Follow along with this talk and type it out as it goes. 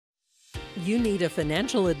You need a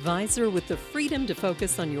financial advisor with the freedom to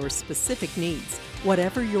focus on your specific needs.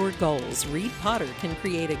 Whatever your goals, Reed Potter can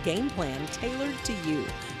create a game plan tailored to you.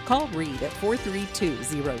 Call Reed at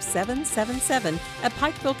 432-0777 at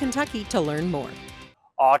Pikeville, Kentucky to learn more.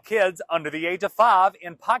 All kids under the age of 5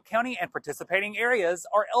 in Pike County and participating areas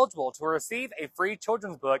are eligible to receive a free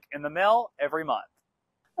children's book in the mail every month.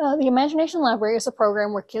 The Imagination Library is a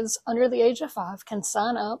program where kids under the age of 5 can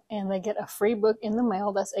sign up and they get a free book in the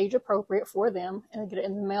mail that's age appropriate for them, and they get it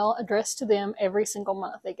in the mail addressed to them every single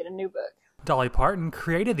month. They get a new book. Dolly Parton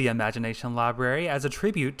created the Imagination Library as a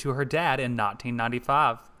tribute to her dad in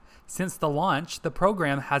 1995. Since the launch, the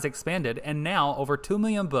program has expanded, and now over 2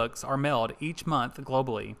 million books are mailed each month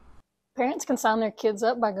globally. Parents can sign their kids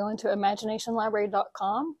up by going to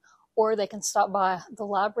imaginationlibrary.com, or they can stop by the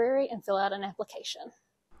library and fill out an application.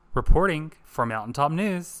 Reporting for Mountaintop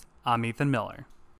News, I'm Ethan Miller.